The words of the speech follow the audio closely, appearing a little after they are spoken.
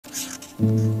So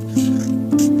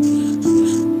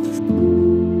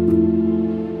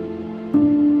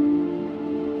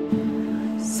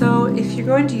if you're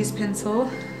going to use pencil,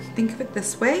 think of it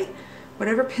this way.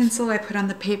 Whatever pencil I put on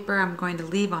the paper, I'm going to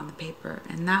leave on the paper.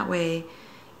 And that way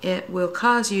it will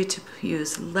cause you to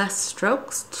use less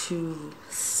strokes to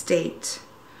state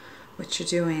what you're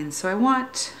doing. So I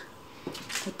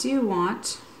do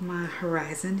want my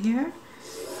horizon here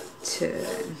to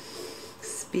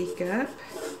speak up,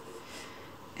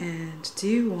 and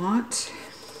do want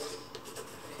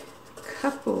a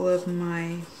couple of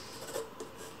my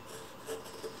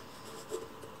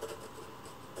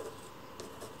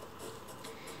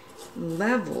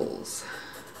levels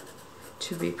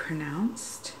to be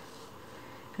pronounced.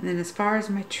 And then as far as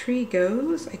my tree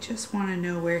goes, I just want to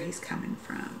know where he's coming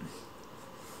from.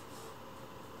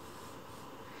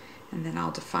 And then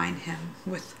I'll define him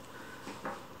with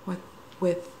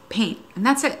paint. And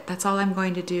that's it. That's all I'm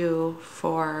going to do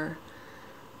for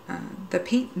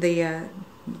the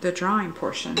drawing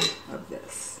portion of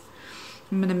this.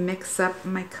 I'm going to mix up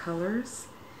my colors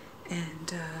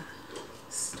and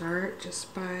start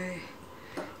just by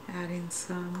adding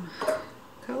some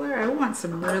color. I want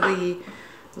some really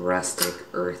rustic,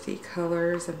 earthy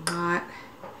colors.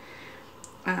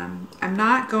 I'm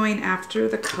not going after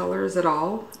the colors at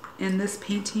all in this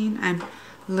painting. I'm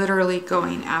literally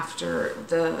going after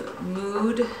the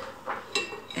mood,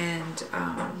 and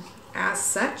as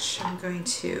such, I'm going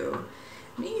to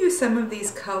use some of these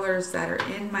colors that are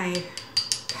in my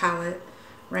palette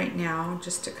right now,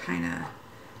 just to kind of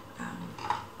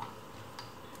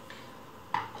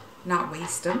not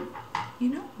waste them, you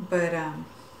know, but I'll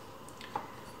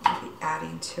be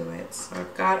adding to it. So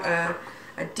I've got a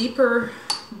deeper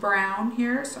brown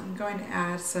here, so I'm going to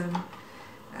add some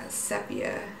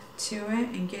sepia to it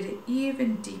and get it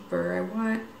even deeper. I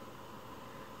want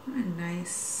a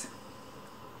nice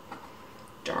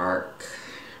dark,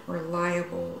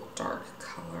 reliable dark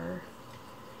color.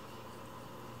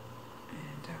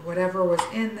 Whatever was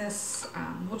in this,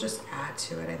 we'll just add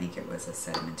to it. I think it was a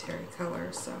sedimentary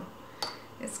color, so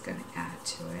it's going to add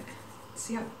to it.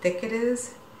 See how thick it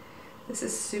is? This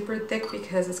is super thick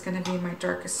because it's going to be my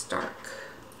darkest dark.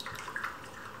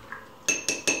 I'm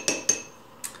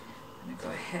going to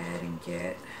go ahead and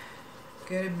get a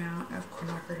good amount of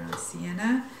quinacridone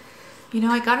sienna. You know,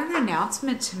 I got an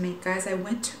announcement to make, guys. I'm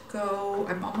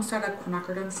almost out of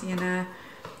quinacridone sienna,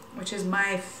 which is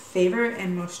my favorite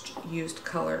and most used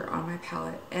color on my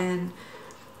palette, and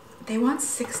they want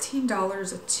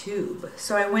 $16 a tube.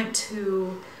 So I went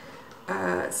to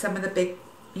some of the big,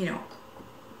 you know,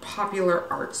 popular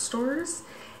art stores,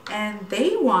 and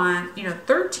they want, you know,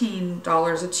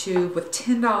 $13 a tube with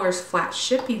 $10 flat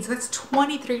shipping. So that's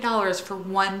 $23 for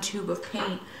one tube of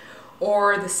paint,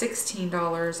 or the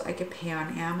 $16 I could pay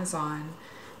on Amazon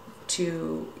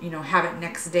to, you know, have it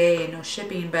next day and no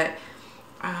shipping. But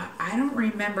I don't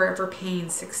remember ever paying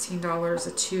 $16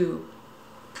 a tube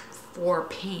for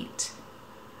paint.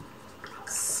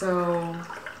 So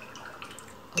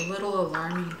a little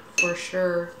alarming for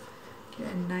sure. Get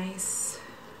a nice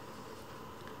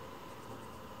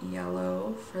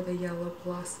yellow for the yellow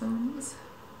blossoms.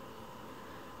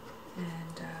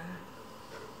 And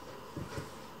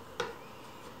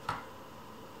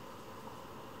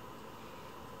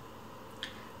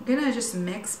I'm gonna just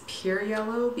mix pure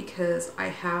yellow because I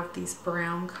have these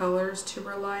brown colors to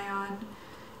rely on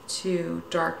to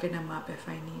darken them up if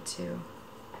I need to.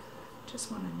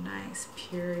 Just want a nice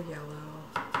pure yellow.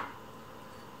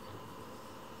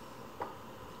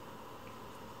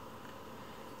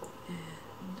 And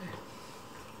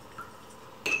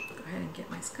go ahead and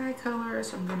get my sky color.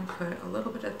 So I'm gonna put a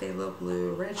little bit of phthalo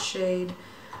blue, red shade.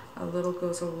 A little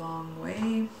goes a long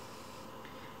way.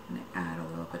 And add a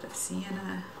little bit of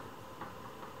sienna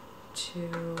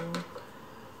to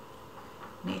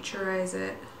naturize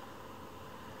it.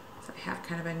 So I have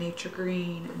kind of a nature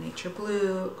green, a nature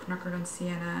blue, quinacridone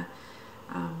sienna,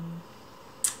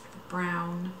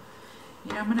 brown.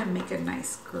 You know, I'm gonna make a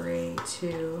nice gray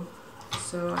too.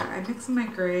 So I mix my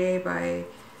gray by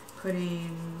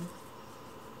putting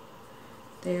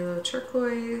phthalo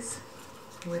turquoise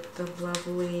with the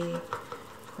lovely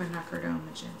quinacridone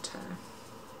magenta.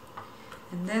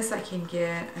 And this I can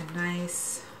get a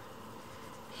nice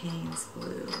Payne's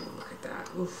blue. Look at that.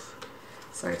 Oof.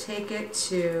 So I take it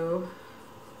to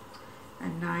a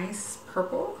nice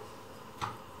purple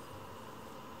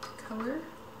color,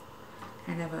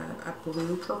 kind of a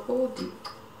blue purple, deep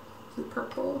blue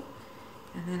purple,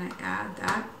 and then I add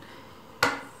that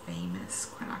famous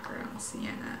quinacridone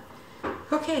sienna.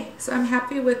 Okay, so I'm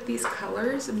happy with these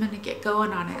colors. I'm gonna get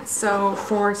going on it. So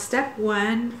for step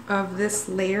 1 of this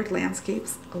layered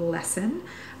landscapes lesson,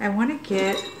 I wanna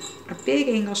get a big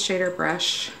angle shader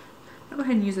brush. I'll go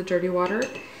ahead and use the dirty water.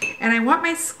 And I want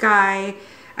my sky,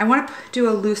 I want to do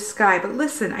a loose sky, but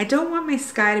listen, I don't want my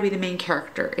sky to be the main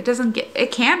character.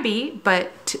 It can be,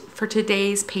 but for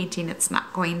today's painting, it's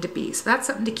not going to be. So that's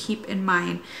something to keep in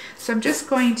mind. So I'm just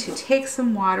going to take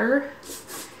some water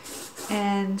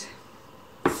and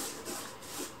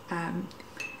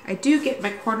I do get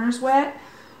my corners wet,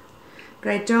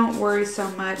 but I don't worry so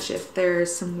much if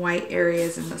there's some white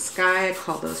areas in the sky. I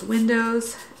call those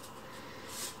windows.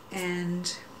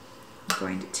 And I'm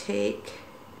going to take,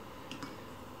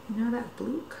 you know, that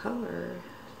blue color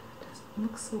doesn't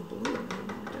look so blue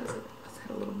anymore, does it? Let's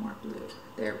add a little more blue.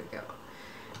 There we go.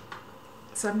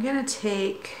 So I'm gonna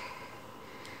take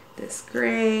this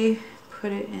gray,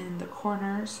 put it in the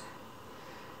corners,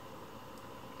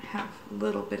 have a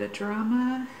little bit of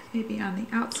drama, maybe on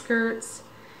the outskirts,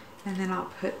 and then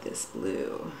I'll put this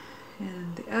blue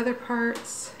in the other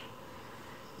parts.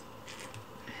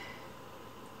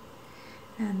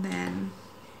 And then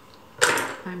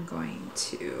I'm going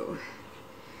to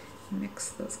mix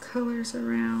those colors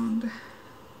around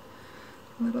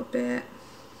a little bit.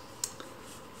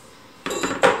 Going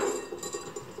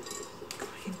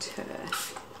to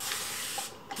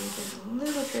give it a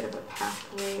little bit of a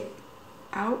pathway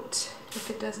out if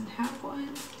it doesn't have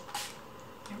one.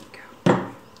 There we go.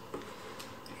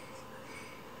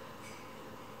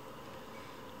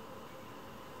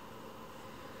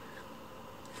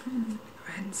 Go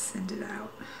ahead and send it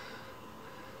out.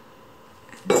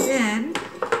 And then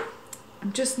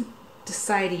I'm just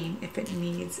deciding if it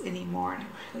needs any more. And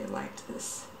I really liked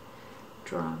this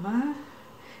drama.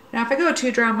 Now if I go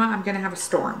too drama, I'm gonna have a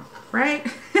storm, right?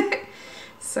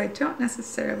 So I don't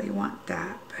necessarily want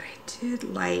that, but I did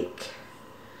like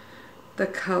the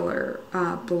color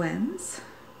blends.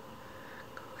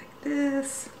 Go like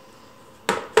this.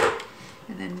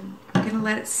 And then I'm gonna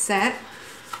let it set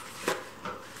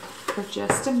for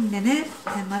just a minute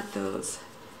and let those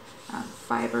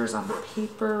fibers on the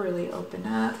paper really open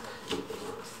up.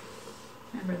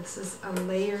 Remember, this is a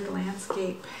layered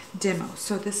landscape demo,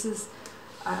 so this is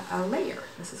a layer.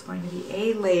 This is going to be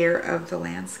a layer of the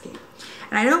landscape.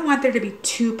 And I don't want there to be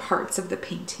two parts of the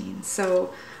painting,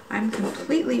 so I'm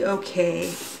completely okay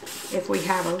if we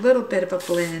have a little bit of a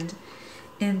blend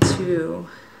into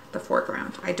the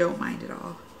foreground. I don't mind at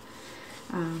all.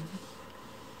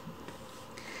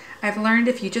 I've learned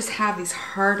if you just have these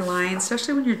hard lines,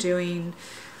 especially when you're doing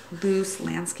loose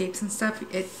landscapes and stuff,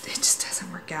 it just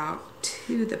doesn't work out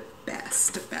to the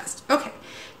best. Okay,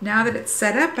 now that it's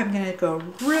set up, I'm gonna go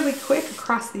really quick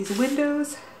across these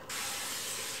windows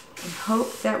and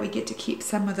hope that we get to keep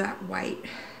some of that white.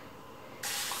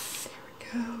 There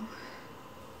we go.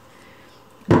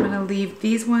 I'm gonna leave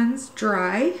these ones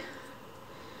dry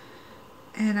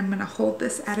and I'm gonna hold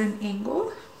this at an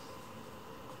angle.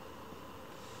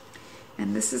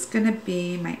 And this is going to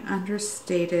be my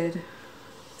understated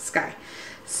sky.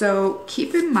 So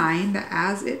keep in mind that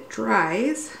as it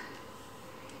dries,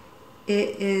 it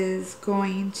is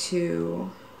going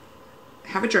to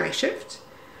have a dry shift.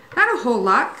 Not a whole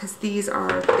lot because these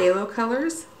are phthalo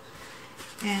colors,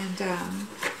 and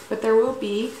but there will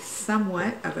be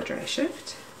somewhat of a dry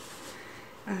shift.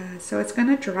 So it's going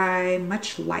to dry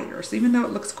much lighter. So even though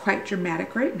it looks quite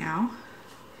dramatic right now,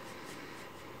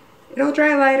 it'll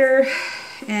dry lighter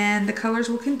and the colors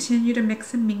will continue to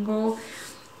mix and mingle.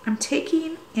 I'm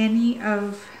taking any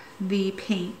of the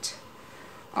paint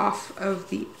off of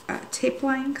the tape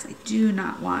line because I do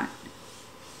not want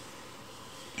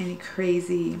any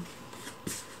crazy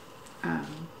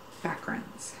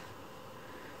backgrounds.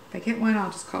 If I get one,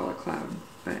 I'll just call it a cloud,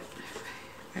 but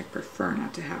I prefer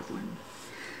not to have one.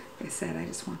 Like I said, I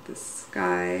just want this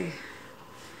sky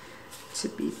to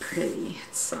be pretty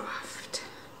and soft.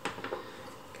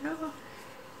 Go.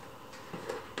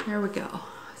 There we go.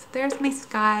 So there's my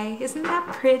sky. Isn't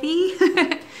that pretty?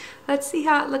 Let's see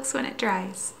how it looks when it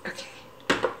dries. Okay.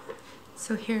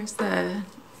 So here's the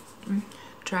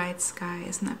dried sky.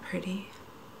 Isn't that pretty?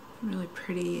 Really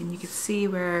pretty. And you can see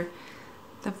where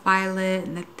the violet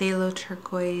and the phthalo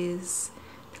turquoise,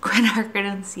 the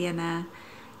quinacridone sienna,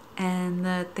 and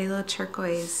the phthalo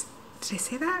turquoise. Did I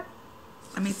say that?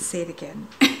 Let me say it again.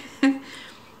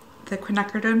 The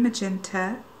quinacridone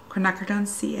magenta, quinacridone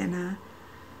sienna,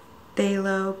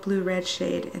 phthalo blue red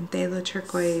shade, and phthalo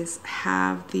turquoise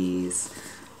have these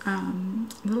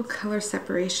little color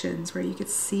separations where you could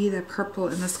see the purple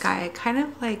in the sky, kind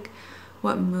of like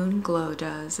what moon glow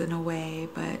does in a way,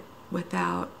 but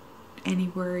without any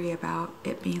worry about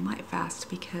it being light fast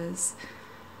because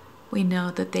we know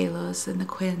that the Thalos and the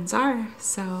Quins are.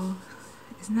 So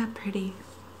isn't that pretty?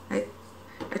 I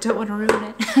don't want to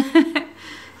ruin it.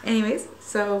 Anyways,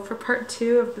 so for part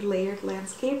 2 of the layered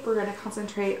landscape, we're going to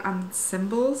concentrate on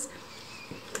symbols,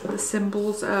 the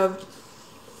symbols of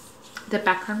the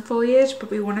background foliage, but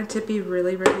we want it to be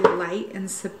really, really light and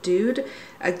subdued.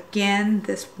 Again,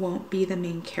 this won't be the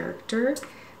main character.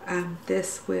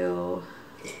 This will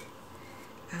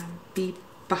be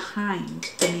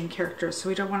behind the main character, so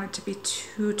we don't want it to be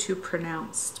too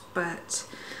pronounced. But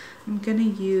I'm gonna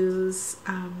use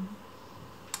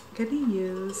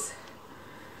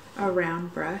a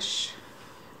round brush,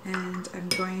 and I'm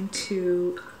going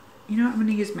to, I'm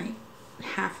gonna use my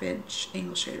 1/2 inch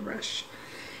angle shade brush,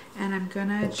 and I'm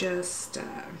gonna just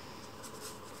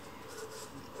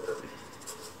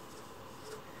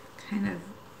kind of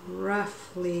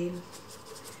roughly,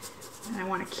 and I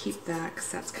want to keep that because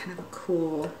that's kind of a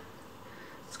cool,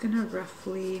 it's gonna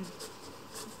roughly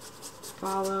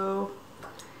follow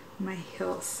my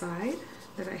hillside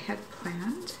that I had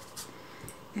planned.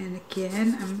 And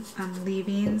again, I'm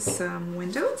leaving some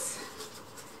windows,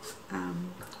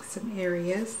 some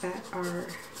areas that are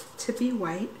to be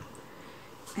white,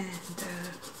 and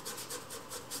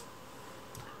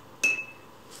I'm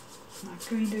not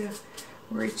going to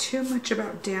worry too much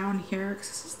about down here because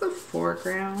this is the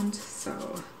foreground.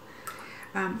 So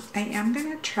I am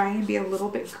going to try and be a little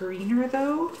bit greener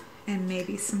though, and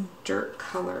maybe some dirt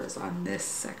colors on this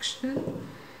section.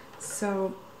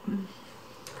 So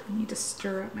I need to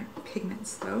stir up my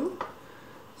pigments though,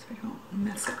 so I don't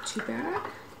mess up too bad.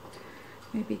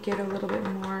 Maybe get a little bit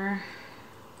more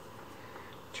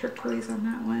turquoise on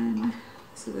that one.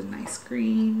 This is a nice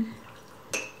green.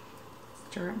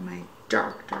 Stir up my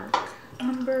dark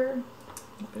umber. A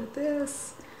little bit of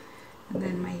this, and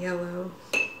then my yellow.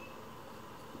 I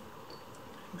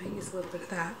might use a little bit of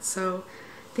that. So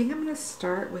I think I'm going to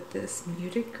start with this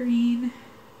muted green.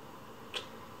 It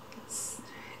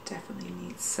definitely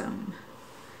needs some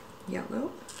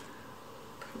yellow.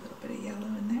 Put a little bit of yellow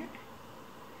in there.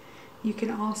 You can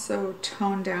also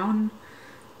tone down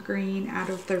green out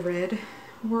of the red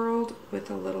world with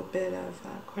a little bit of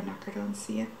quinacridone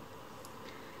cyan.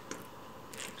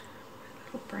 A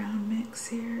little brown mix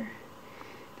here.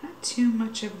 Not too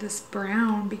much of this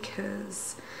brown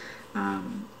because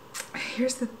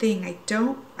here's the thing,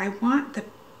 I want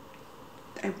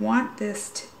this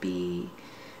to be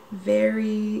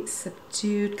very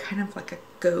subdued, kind of like a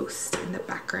ghost in the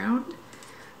background.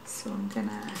 So I'm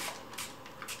gonna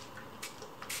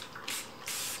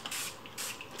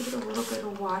give it a little bit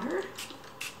of water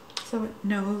so it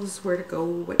knows where to go,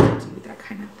 what to do, that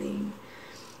kind of thing.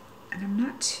 And I'm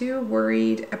not too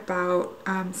worried about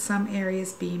some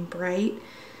areas being bright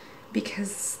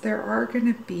because there are going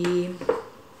to be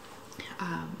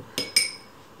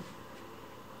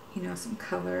some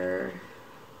color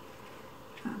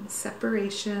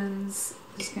separations.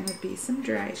 There's going to be some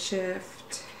dry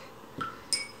shift,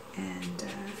 and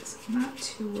so I'm not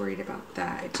too worried about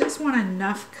that. I just want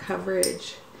enough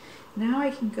coverage. Now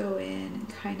I can go in and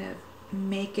kind of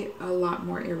make it a lot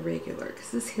more irregular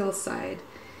because this hillside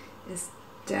is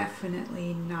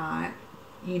definitely not,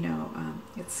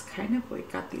 it's kind of like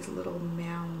got these little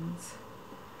mounds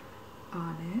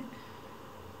on it.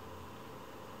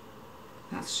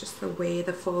 That's just the way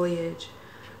the foliage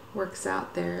works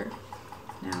out there.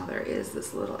 Now there is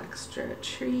this little extra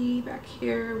tree back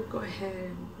here. We'll go ahead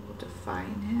and we'll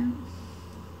define him.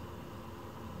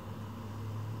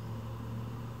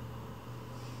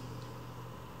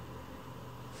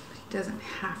 He doesn't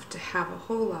have to have a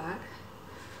whole lot,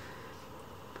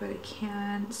 but I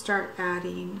can start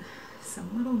adding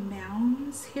some little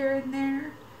mounds here and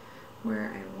there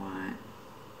where I want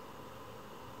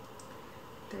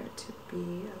there to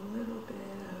be a little bit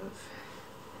of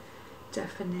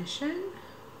definition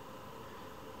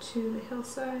to the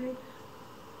hillside.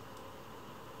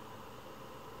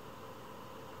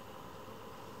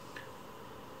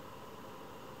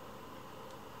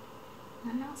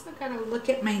 And I also gotta look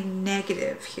at my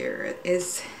negative here.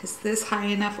 Is this high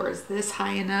enough or is this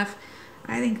high enough?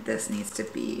 I think this needs to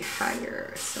be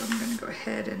higher. So I'm gonna go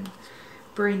ahead and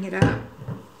bring it up,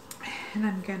 and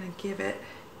I'm gonna give it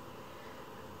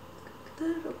a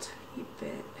little tiny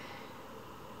bit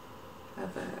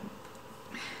of a,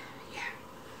 yeah,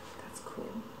 that's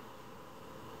cool.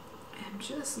 I'm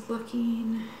just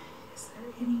looking, is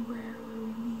there anywhere where we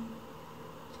need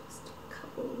just a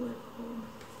couple little,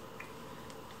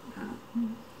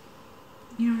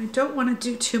 I don't want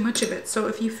to do too much of it. So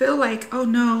if you feel like, oh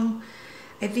no,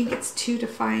 I think it's too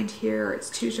defined here or it's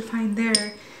too defined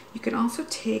there, You can also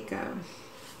take and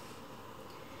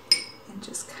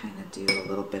just kind of do a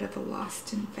little bit of a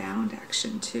lost and found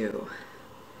action too.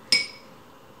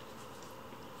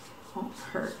 Won't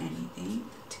hurt anything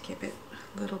to give it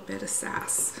a little bit of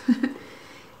sass.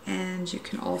 And you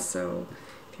can also,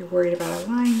 if you're worried about a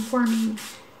line forming,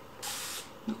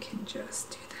 you can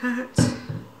just do that.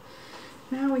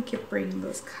 Now we can bring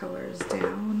those colors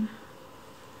down.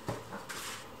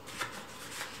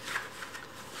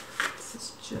 This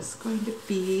is just going to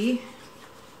be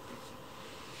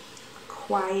a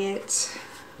quiet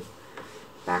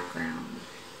background.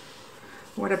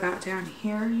 What about down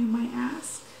here, you might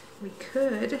ask? We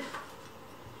could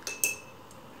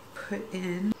put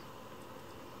in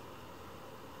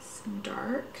some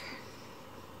dark,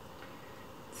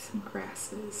 some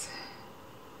grasses,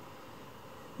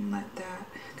 and let that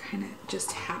kind of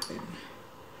just happen,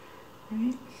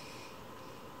 right?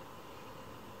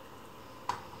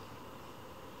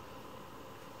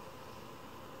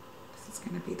 This is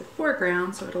going to be the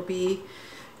foreground, so it'll be,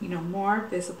 you know, more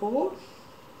visible.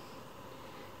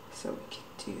 So we can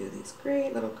do these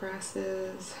great little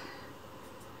grasses.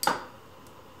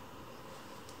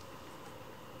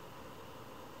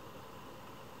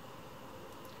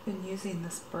 Been using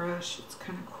this brush. It's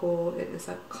kind of cool. It is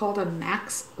called a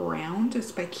Max Round.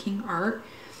 It's by King Art.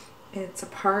 It's a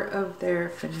part of their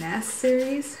Finesse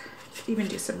series. You could even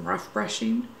do some rough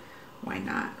brushing. Why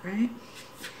not, right?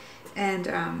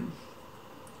 And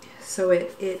so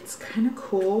it's kind of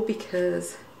cool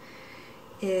because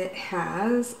it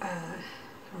has a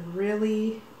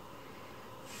really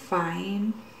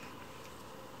fine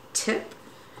tip.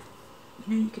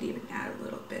 You know, you could even add a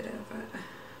little bit of a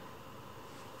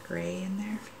gray in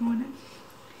there if you want it.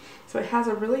 So it has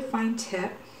a really fine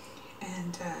tip,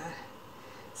 and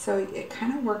so it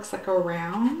kind of works like a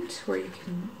round where you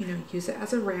can, you know, use it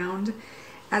as a round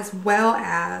as well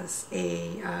as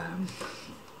a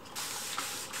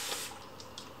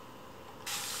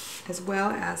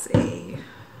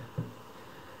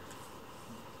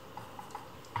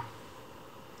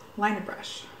liner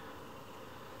brush.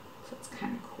 So it's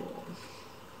kind of cool.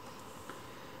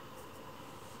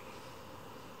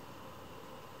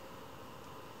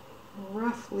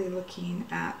 Roughly looking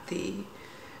at the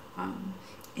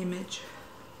image,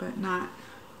 but not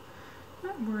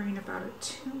worrying about it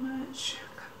too much.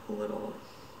 A couple little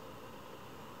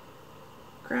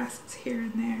grasses here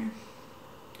and there.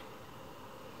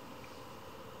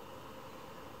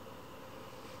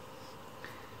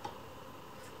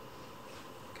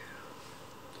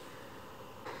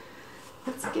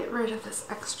 Let's get rid of this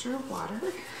extra water.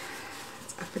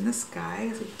 It's up in the sky,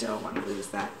 as we don't want to lose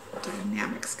that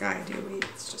dynamic sky, do we?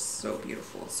 It's just so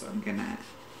beautiful. So I'm gonna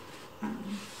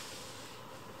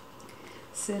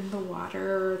send the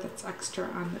water that's extra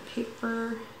on the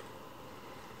paper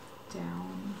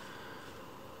down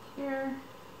here.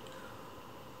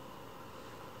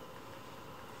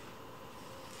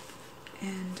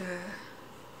 And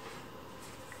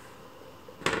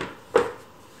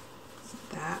isn't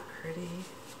that pretty?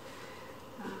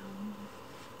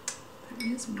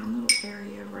 There is one little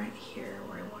area right here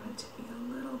where I want it to be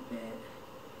a little bit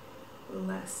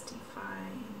less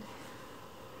defined.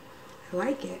 I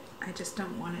like it, I just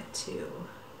don't want it to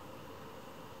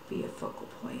be a focal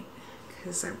point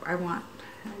because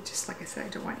just like I said, I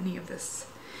don't want any of this.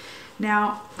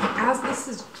 Now, as this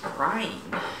is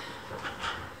drying,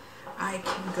 I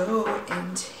can go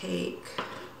and take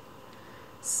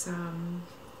some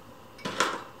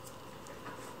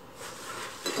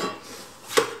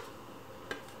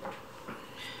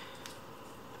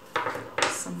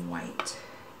white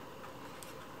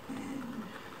and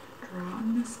draw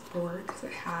on this board because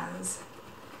it has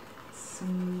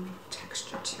some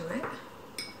texture to it.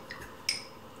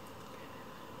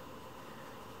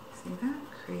 See that?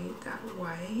 Create that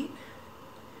white,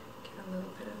 get a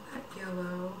little bit of that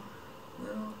yellow,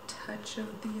 little touch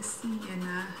of the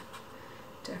sienna.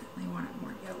 Definitely want it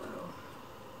more yellow.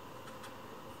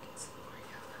 Get some more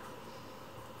yellow.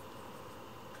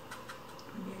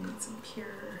 Maybe I need some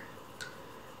pure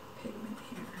pigment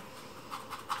here.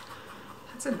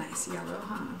 That's a nice yellow,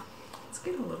 huh? Let's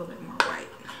get a little bit more white.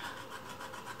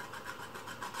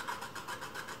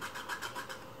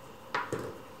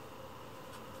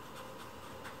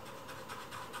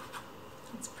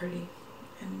 That's pretty.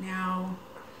 And now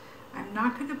I'm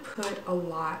not going to put a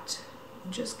lot.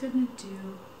 I'm just going to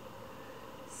do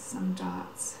some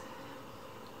dots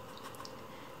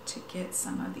to get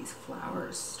some of these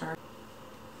flowers started.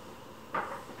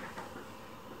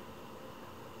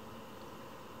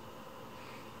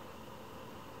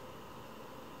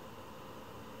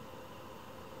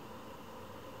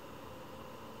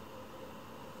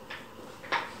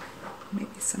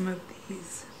 some of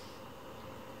these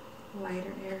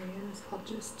lighter areas, I'll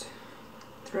just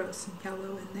throw some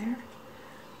yellow in there,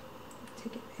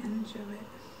 take advantage of it.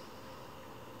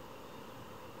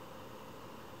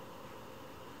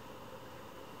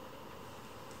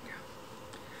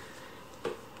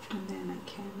 And then I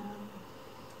can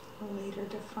later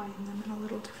define them in a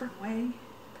little different way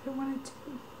if I wanted to.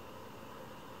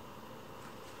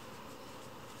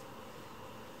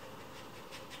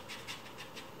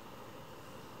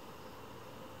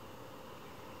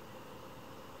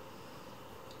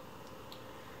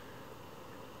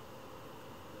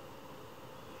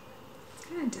 It's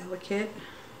kind of delicate,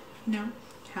 you know,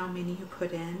 how many you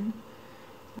put in.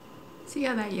 See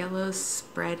how that yellow's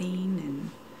spreading, and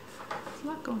there's a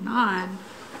lot going on.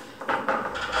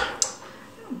 I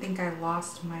don't think I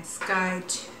lost my sky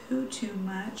too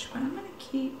much, but I'm going to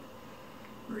keep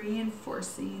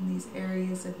reinforcing these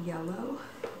areas of yellow.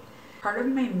 Part of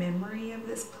my memory of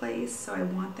this place, so I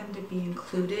want them to be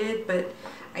included, but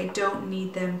I don't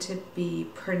need them to be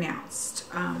pronounced.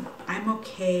 I'm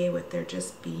okay with there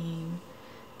just being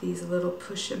these little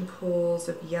push and pulls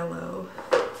of yellow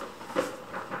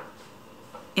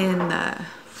in the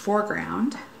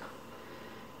foreground.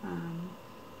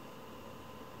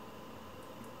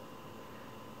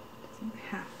 Doesn't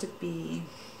have to be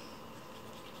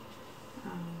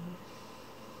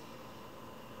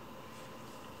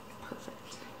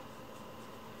perfect.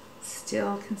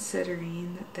 Still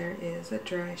considering that there is a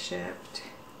dry shift.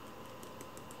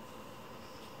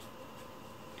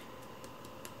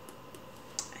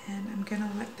 And I'm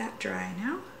gonna let that dry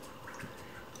now.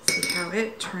 See how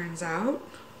it turns out.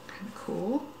 Kind of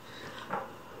cool.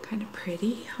 Kind of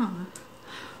pretty, huh?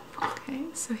 Okay,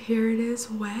 so here it is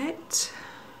wet.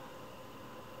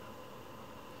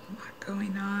 A lot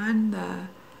going on.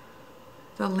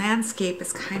 The landscape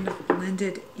is kind of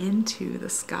blended into the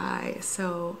sky,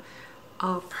 so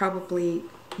I'll probably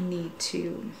need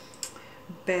to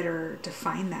better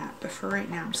define that, but for right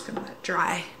now I'm just gonna let it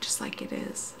dry just like it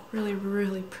is. Really,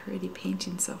 really pretty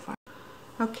painting so far.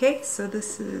 Okay, so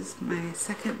this is my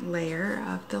second layer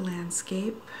of the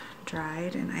landscape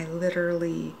dried, and I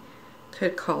literally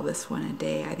could call this one a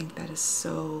day. I think that is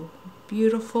so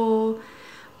beautiful,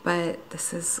 but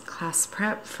this is class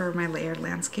prep for my layered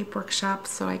landscape workshop,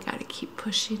 so I gotta keep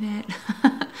pushing it.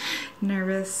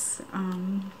 Nervous.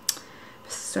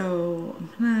 So I'm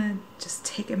gonna just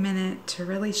take a minute to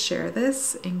really share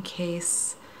this in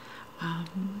case,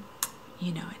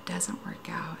 you know, it doesn't work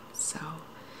out. So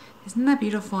isn't that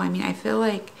beautiful? I mean, I feel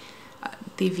like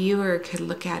the viewer could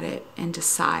look at it and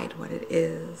decide what it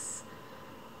is.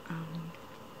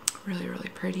 Really, really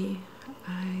pretty.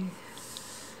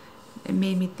 It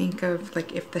made me think of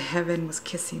like if the heaven was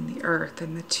kissing the earth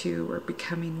and the two were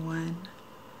becoming one.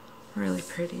 Really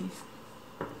pretty.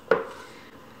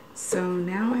 So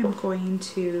now I'm going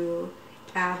to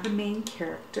add the main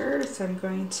character. So I'm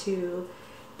going to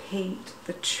paint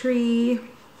the tree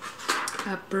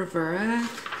of bravura.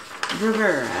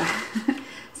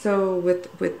 So with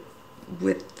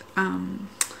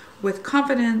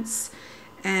confidence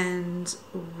and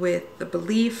with the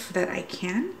belief that I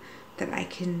can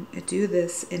do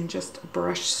this in just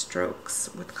brush strokes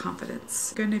with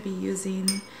confidence. I'm going to be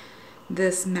using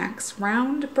this Max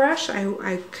Round brush.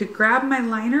 I could grab my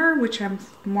liner, which I'm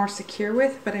more secure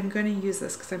with, but I'm going to use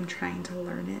this because I'm trying to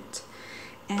learn it.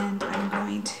 And I'm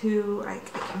going to, I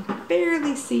can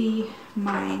barely see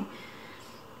my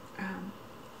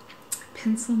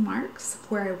pencil marks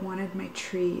where I wanted my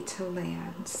tree to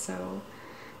land. So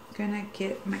I'm gonna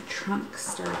get my trunk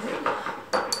started.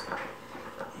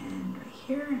 And right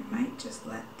here, I might just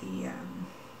let the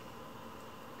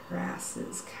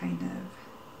grasses kind of,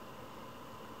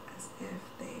 as if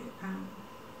they, you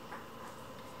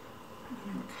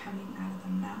know, coming out of the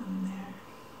mountain there.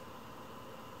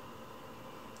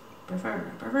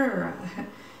 Bravura.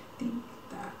 Think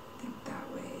that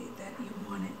way that you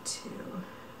want it to.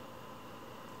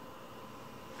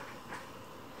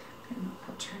 I'm going to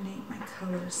alternate my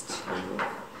colors too.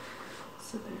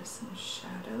 So there's some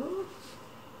shadow.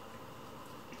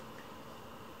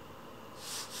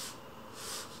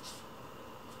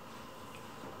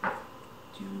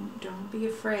 Don't be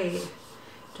afraid.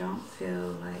 Don't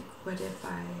feel like, what if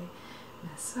I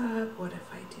mess up? What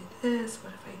if I do this?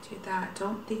 What if I do that?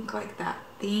 Don't think like that.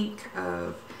 Think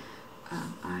of,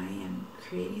 I am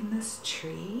creating this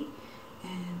tree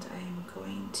and I am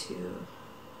going to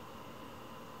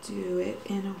do it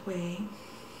in a way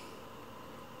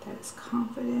that is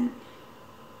confident.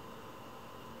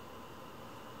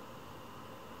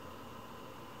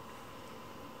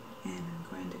 And I'm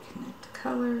going to connect the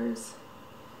colors.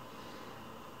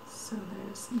 So So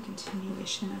there's some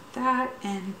continuation of that,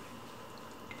 and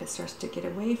if it starts to get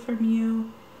away from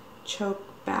you, choke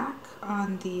back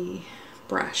on the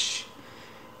brush.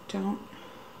 Don't,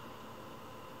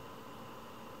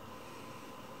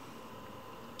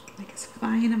 like as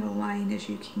fine of a line as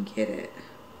you can get it.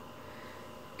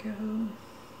 Go.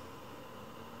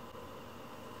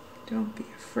 Don't be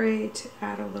afraid to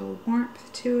add a little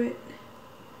warmth to it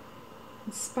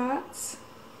in spots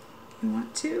if you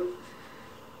want to.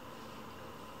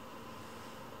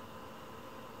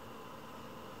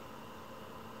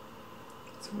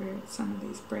 It's where some of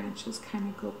these branches kind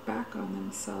of go back on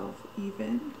themselves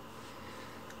even.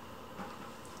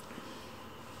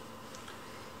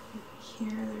 Here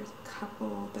there's a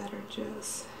couple that are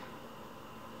just,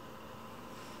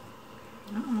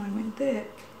 I went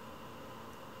thick.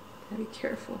 Gotta be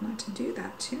careful not to do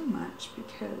that too much,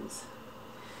 because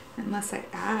unless I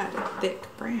add a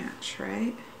thick branch,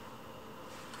 right?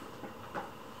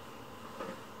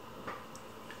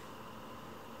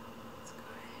 Let's go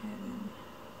ahead and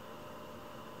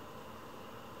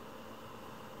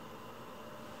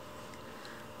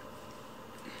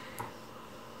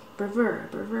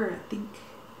bravura, I think,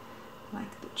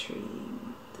 like the tree,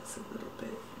 want this a little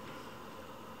bit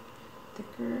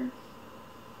thicker.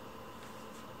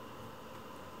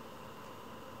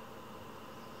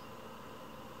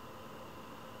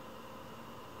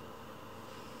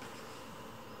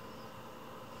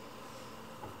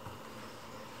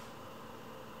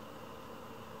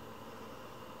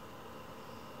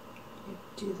 You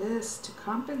do this to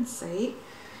compensate.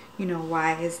 You know,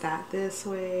 why is that this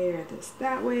way or this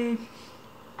that way?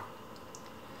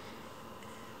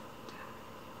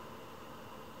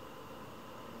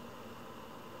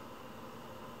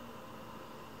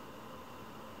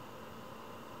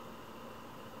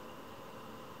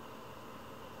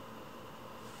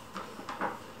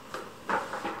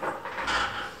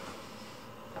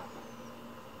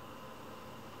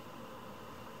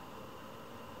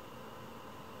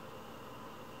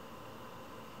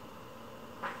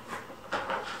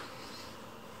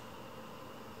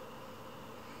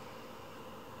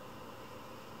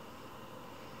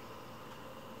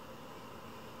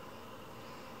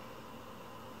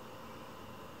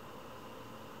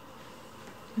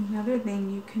 Another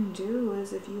thing you can do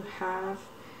is, if you have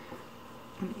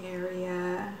an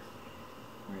area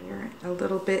where you're a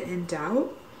little bit in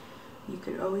doubt, you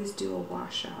could always do a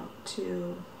washout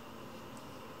to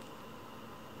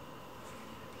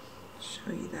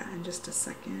show you that in just a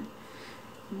second.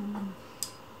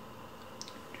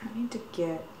 Trying to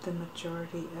get the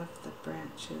majority of the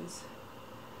branches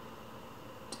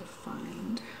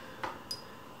defined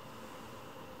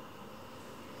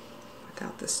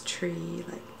without this tree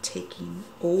like taking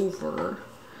over.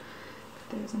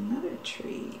 But there's another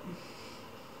tree.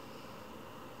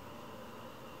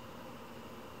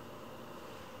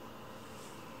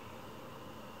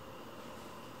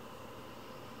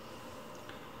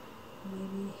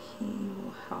 Maybe he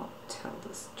will help tell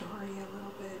the story a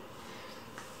little bit.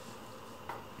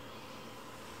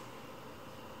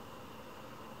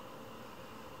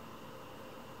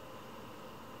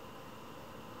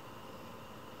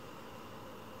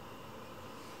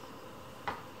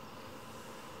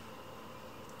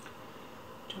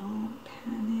 Don't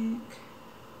panic.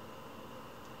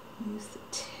 Use the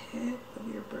tip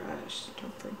of your brush.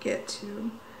 Don't forget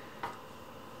to.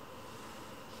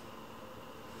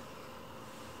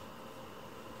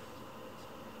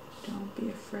 Don't be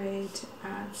afraid to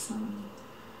add some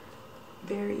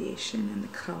variation in the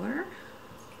color.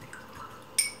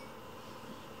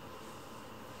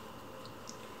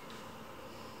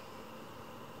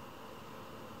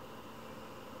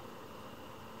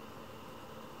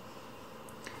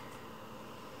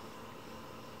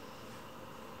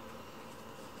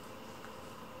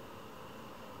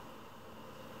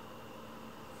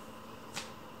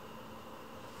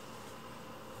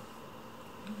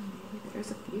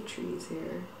 There's a few trees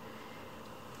here.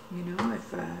 You know,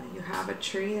 if you have a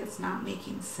tree that's not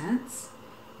making sense,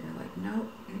 you're like,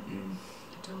 nope,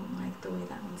 I don't like the way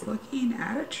that one's looking.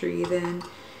 Add a tree, then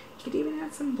you could even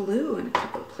add some blue in a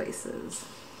couple places.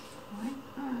 Why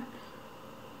not?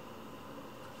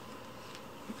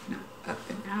 Not up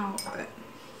and out, but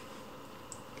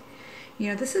you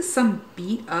know, this is some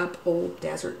beat up old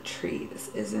desert tree. This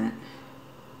isn't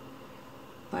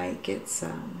like it's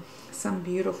some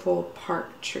beautiful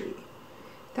park tree.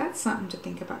 That's something to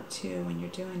think about too when you're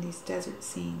doing these desert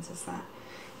scenes, is that,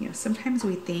 you know, sometimes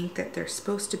we think that they're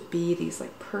supposed to be these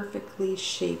like perfectly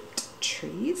shaped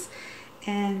trees,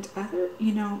 and other,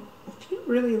 you know, if you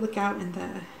really look out in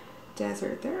the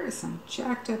desert, there are some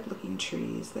jacked up looking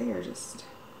trees. They are just,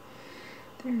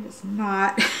 They're just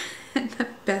not in the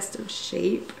best of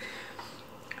shape.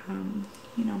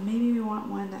 You know, maybe we want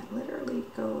one that literally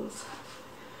goes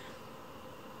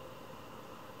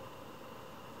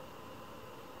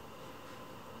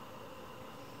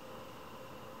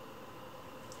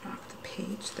off the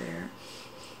page there.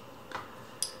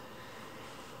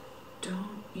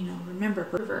 Don't, you know, remember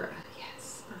bravura.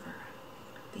 Yes, bravura.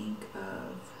 Think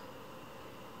of,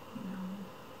 you know,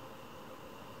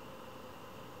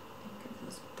 think of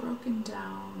those broken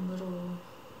down little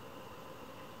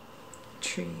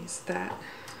trees that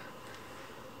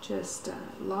just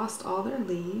lost all their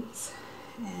leaves,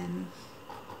 and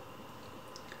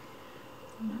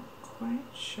I'm not quite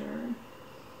sure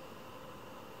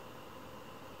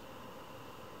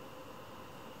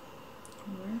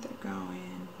where they're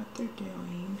going, what they're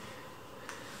doing.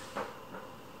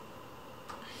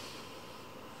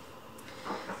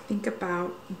 Think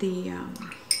about the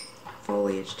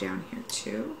foliage down here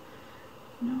too.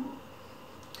 No,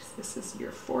 this is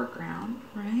your foreground,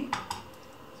 right?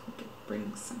 So we could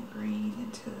bring some green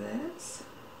into this.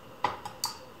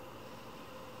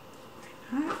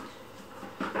 Why not?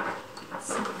 Get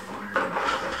some more.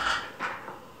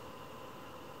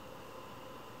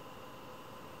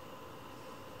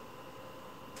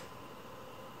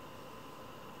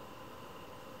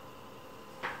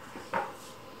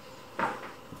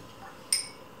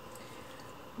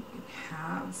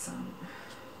 Some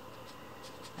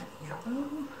that yellow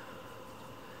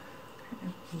kind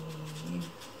of be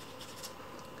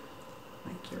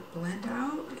like your blend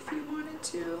out if you wanted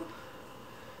to. You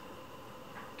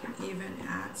can even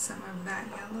add some of that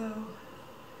yellow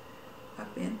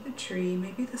up in the tree.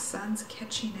 Maybe the sun's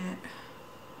catching it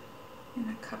in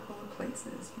a couple of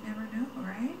places. You never know,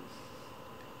 right?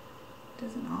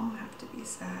 Doesn't all have to be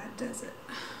sad, does it?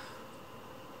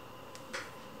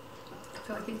 I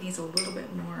feel like it needs a little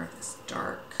bit more of this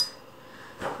dark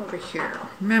over here.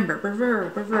 Remember,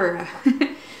 bravura, bravura.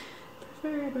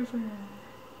 Bravura, bravura.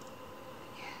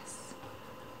 Yes.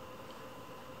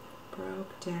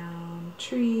 Broke down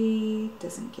tree,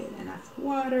 doesn't get enough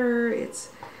water, it's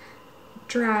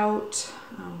drought.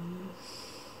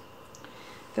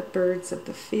 The birds of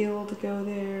the field go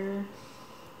there,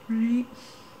 right?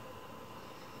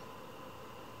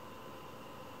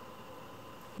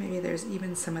 Maybe there's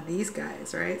even some of these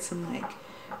guys, right? Some like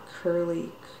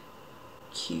curly,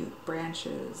 cute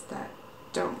branches that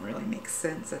don't really make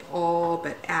sense at all,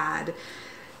 but add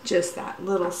just that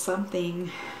little something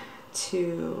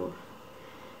to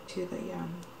the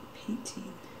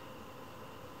painting.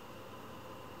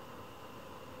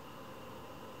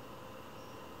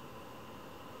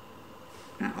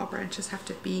 Not all branches have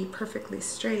to be perfectly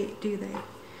straight, do they?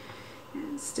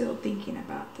 And still thinking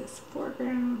about this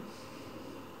foreground.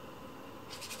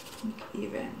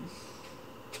 Even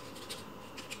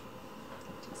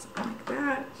just like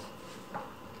that.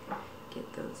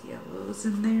 Get those yellows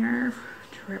in there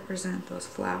to represent those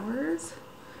flowers,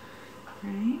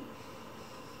 right?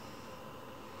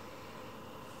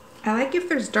 I like if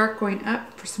there's dark going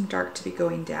up for some dark to be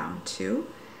going down too.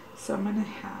 So I'm gonna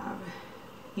have,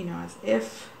 you know, as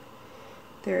if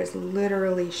there's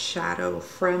literally shadow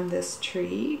from this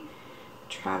tree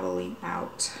traveling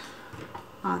out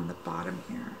on the bottom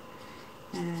here.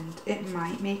 And it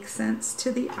might make sense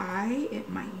to the eye, it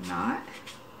might not.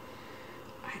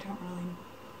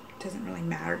 It doesn't really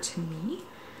matter to me.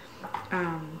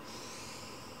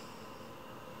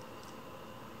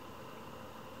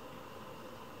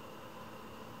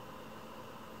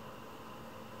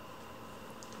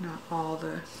 Not all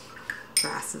the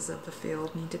grasses of the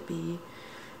field need to be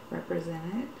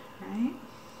represented, right?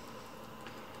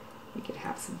 We could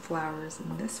have some flowers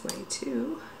in this way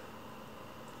too.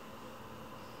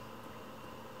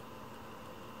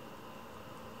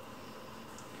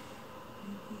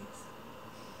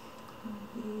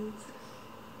 These.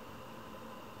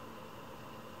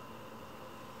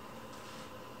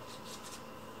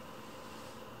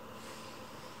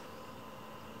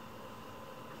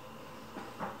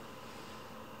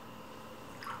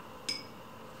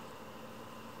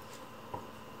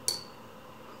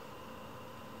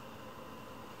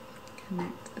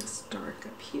 Connect this dark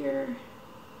up here.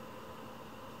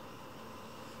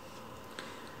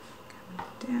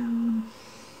 Coming down.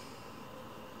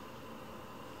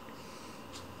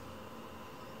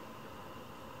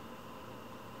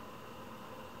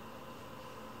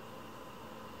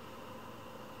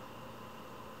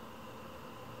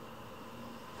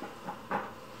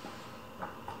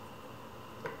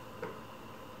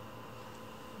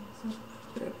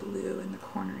 Put a blue in the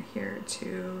corner here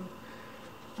to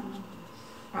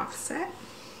offset,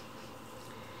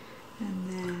 and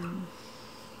then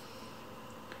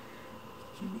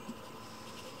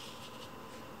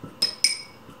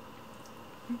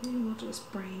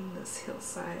just bring this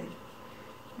hillside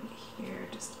right here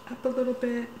just up a little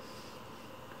bit.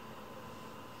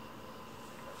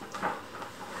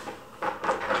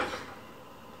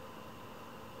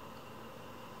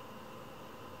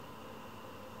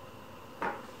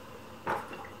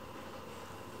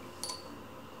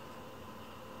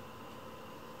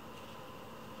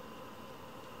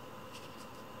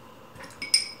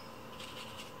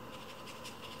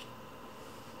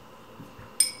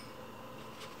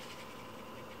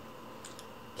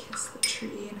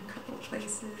 In a couple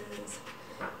places,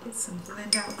 get some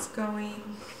blend outs going.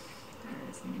 There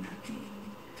is nothing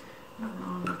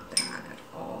wrong with that at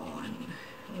all, and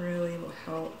really will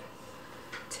help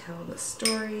tell the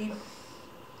story.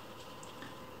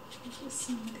 Just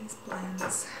some of these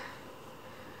blends,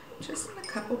 just in a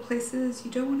couple places.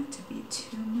 You don't want it to be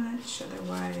too much,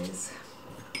 otherwise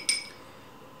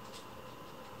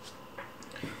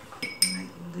you might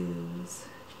lose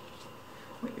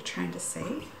what you're trying to say.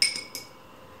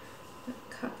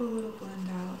 A couple little blend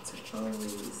outs are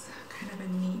always kind of a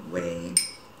neat way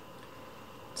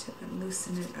to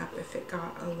loosen it up if it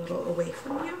got a little away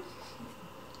from you.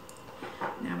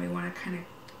 Now we want to kind of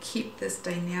keep this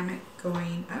dynamic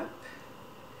going up,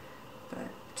 but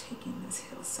taking this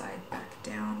hillside back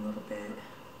down a little bit,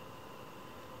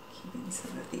 keeping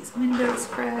some of these windows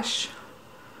fresh,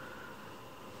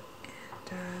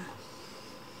 and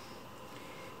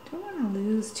don't want to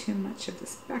lose too much of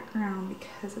this background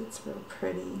because it's real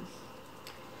pretty.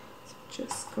 So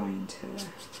just going to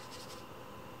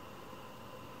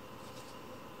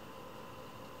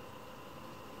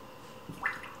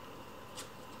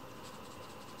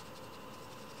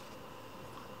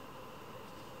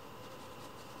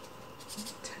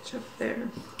touch up there.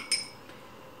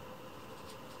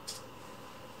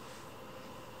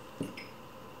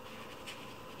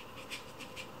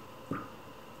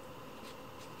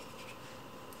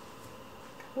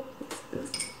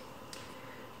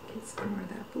 Get some more of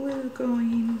that blue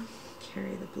going,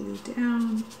 carry the blue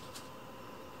down.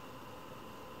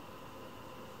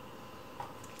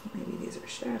 Maybe these are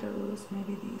shadows,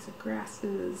 maybe these are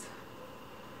grasses,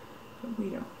 but we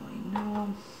don't really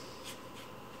know.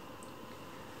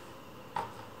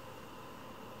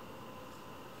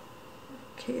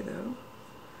 Okay though,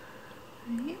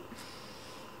 right?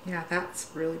 Yeah,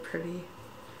 that's really pretty.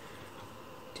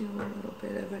 Do a little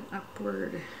bit of an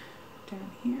upward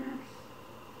down here.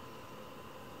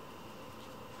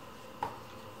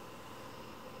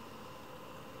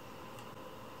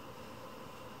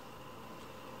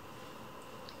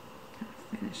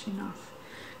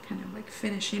 Kind of like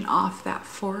finishing off that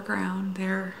foreground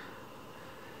there.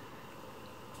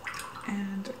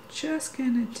 And I'm just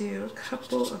gonna do a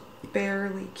couple of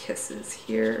barely kisses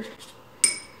here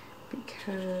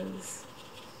because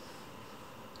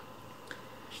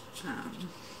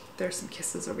there's some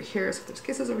kisses over here. So if there's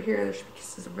kisses over here, there should be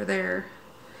kisses over there.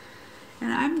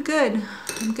 And I'm good.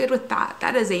 I'm good with that.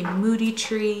 That is a moody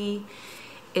tree.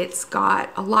 It's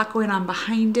got a lot going on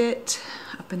behind it,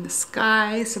 up in the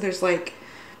sky. So there's like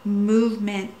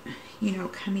movement, you know,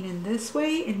 coming in this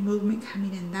way and movement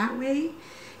coming in that way.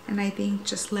 And I think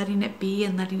just letting it be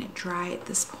and letting it dry at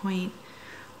this point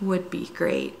would be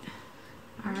great.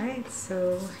 All right,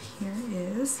 so here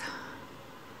is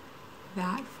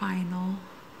that final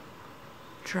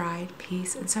dried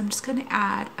piece. And so I'm just gonna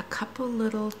add a couple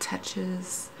little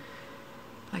touches,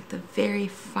 like the very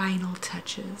final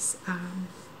touches.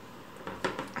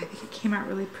 I think it came out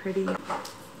really pretty. I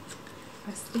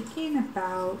was thinking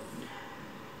about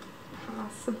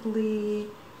possibly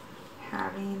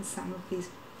having some of these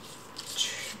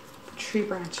tree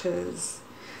branches,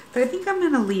 but I think I'm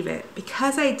gonna leave it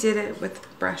because I did it with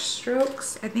brush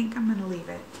strokes. I think I'm gonna leave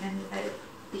it and let it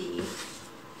be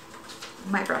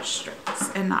my brush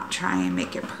strokes and not try and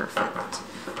make it perfect.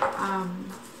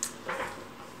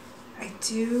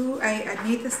 I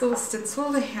made this little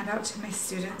stencil to hand out to my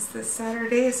students this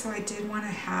Saturday, so I did want to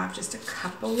have just a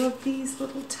couple of these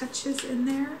little touches in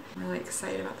there. I'm really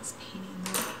excited about this painting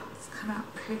though. It's come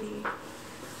out pretty.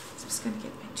 So I'm just going to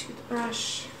get my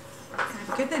toothbrush. And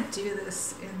I'm going to do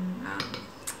this in,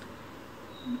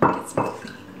 get some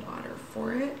clean water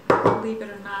for it. Believe it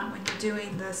or not, when you're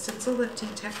doing the stencil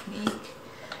lifting technique,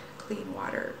 clean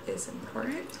water is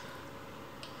important.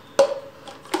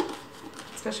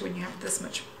 Especially when you have this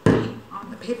much paint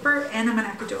on the paper. And I'm gonna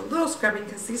have to do a little scrubbing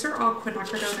because these are all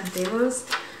quinacridone and phthalo,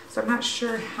 so I'm not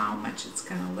sure how much it's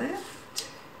gonna lift.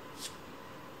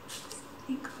 I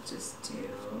think I'll just do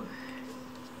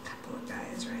a couple of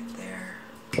guys right there.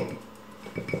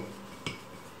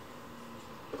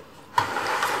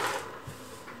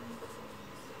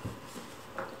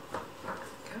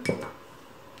 Go.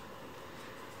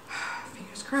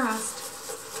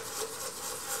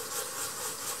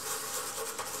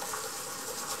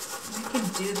 can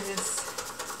do this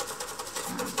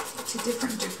to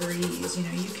different degrees. You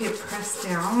know, you could press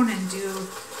down and do,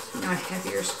 you know, a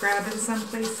heavier scrub in some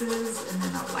places and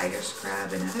then a lighter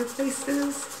scrub in other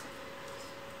places.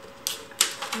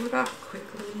 Pull it off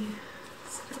quickly.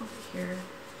 Sit over here.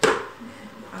 And,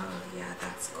 oh yeah,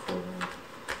 that's cool.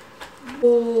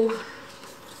 Whole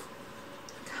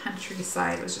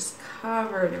countryside was just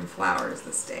covered in flowers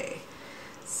this day.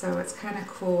 So it's kind of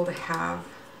cool to have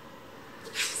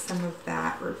some of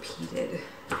that repeated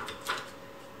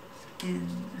in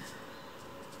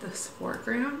this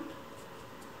foreground.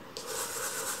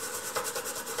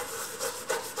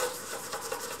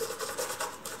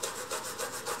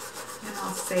 And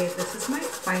I'll say this is my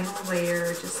final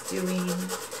layer, just doing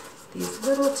these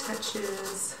little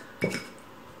touches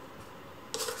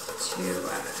to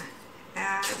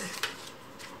add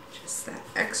just that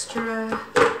extra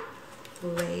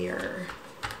layer.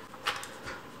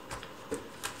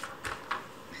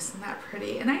 Isn't that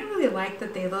pretty? And I really like the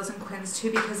Thalos and Quins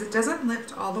too, because it doesn't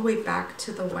lift all the way back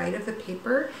to the white of the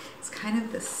paper. It's kind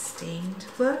of the stained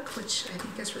look, which I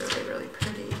think is really, really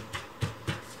pretty.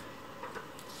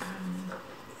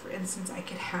 For instance, I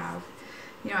could have,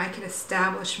 you know, I could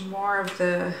establish more of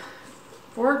the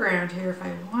foreground here if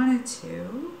I wanted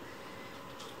to.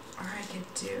 Or I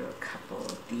could do a couple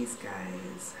of these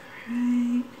guys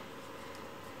right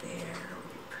there.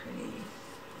 Would be pretty.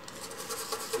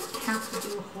 You don't have to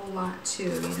do a whole lot too.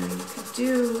 You know, you could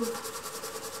do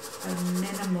a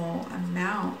minimal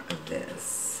amount of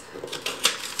this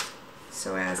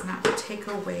so as not to take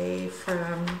away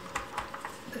from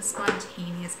the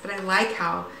spontaneous. But I like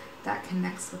how that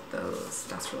connects with those.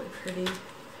 That's really pretty.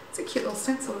 It's a cute little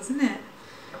stencil, isn't it?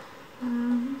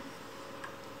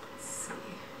 Let's see.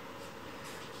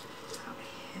 About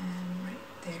him right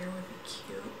there would be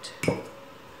cute.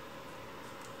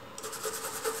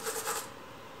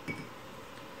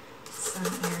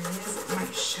 Some areas it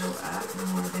might show up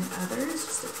more than others,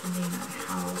 just depending on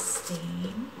how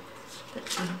stained the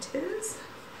paint is.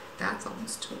 That's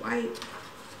almost to white.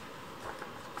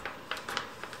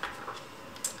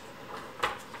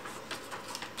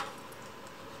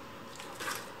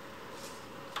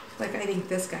 Like, I think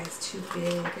this guy's too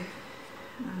big,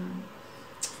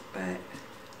 but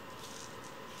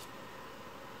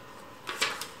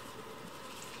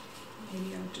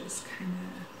maybe I'll just kind of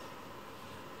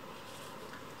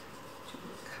do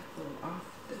a couple off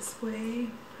this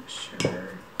way. Not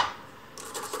sure.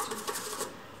 Just do a couple.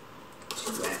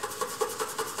 Too wet.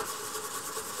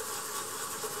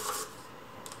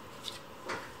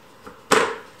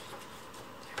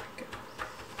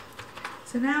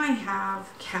 So now I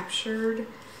have captured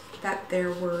that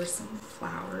there were some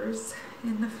flowers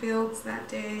in the fields that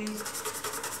day.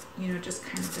 You know, just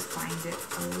kind of defined it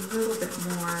a little bit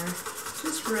more.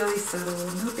 Just really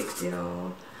subtle, no big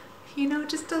deal. You know,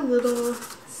 just a little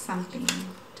something,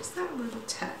 just that little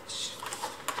touch.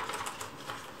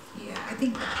 Yeah, I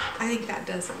think that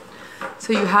does it.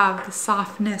 So you have the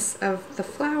softness of the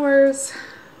flowers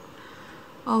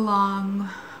along.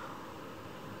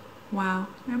 Wow,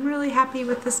 I'm really happy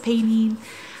with this painting.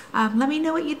 Let me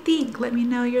know what you think. Let me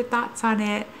know your thoughts on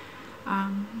it.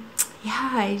 Yeah,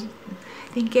 I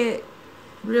think it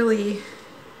really,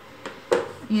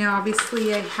 you know,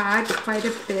 obviously I had quite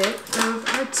a bit of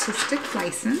artistic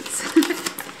license.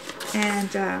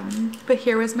 And, but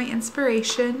here was my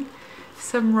inspiration.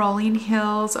 Some rolling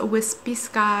hills, a wispy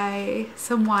sky,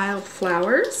 some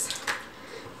wildflowers.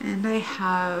 And I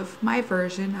have my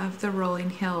version of the rolling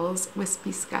hills,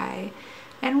 wispy sky,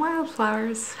 and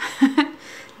wildflowers.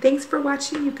 Thanks for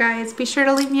watching, you guys. Be sure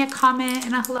to leave me a comment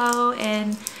and a hello.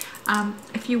 And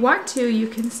if you want to, you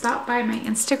can stop by my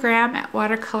Instagram at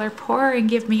watercolorpour and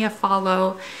give me a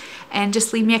follow. And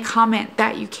just leave me a comment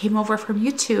that you came over from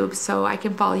YouTube so I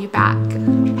can follow you back.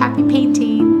 Happy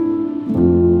painting.